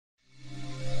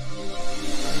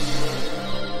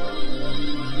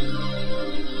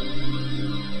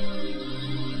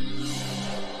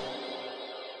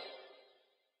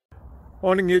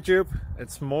Morning YouTube,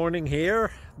 it's morning here.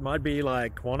 It might be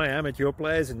like 1 a.m. at your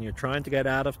place and you're trying to get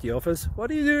out of the office. What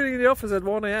are you doing in the office at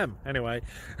 1 a.m? Anyway,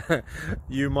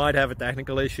 you might have a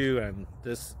technical issue and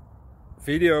this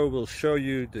video will show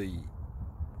you the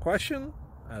question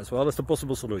as well as the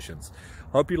possible solutions.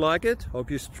 Hope you like it, hope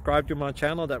you subscribe to my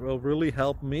channel. That will really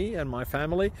help me and my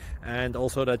family, and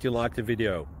also that you like the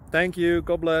video. Thank you,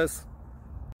 God bless.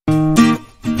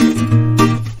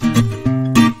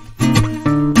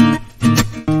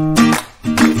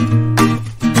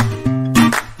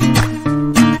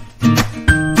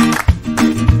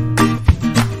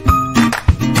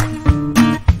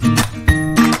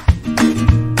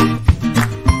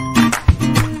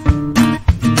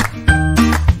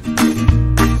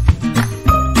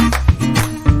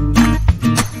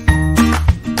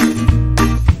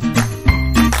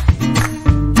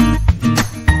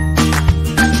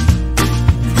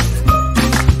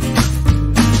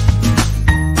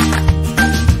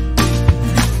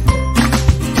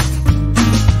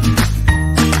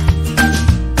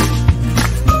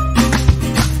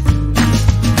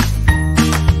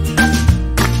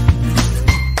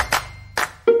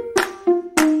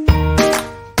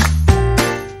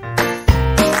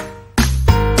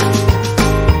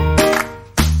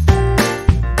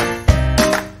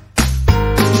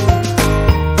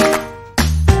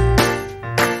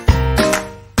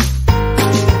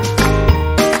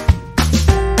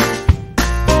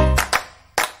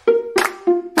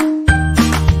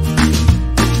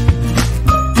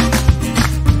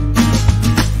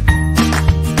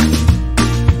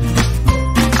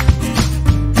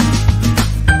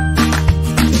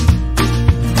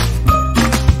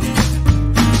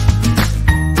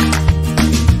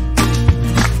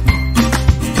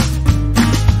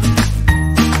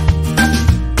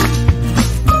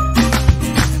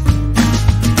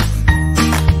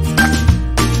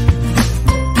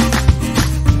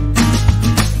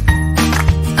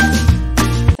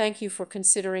 Thank you for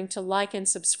considering to like and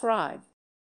subscribe.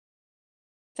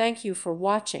 Thank you for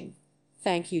watching.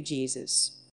 Thank you,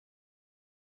 Jesus.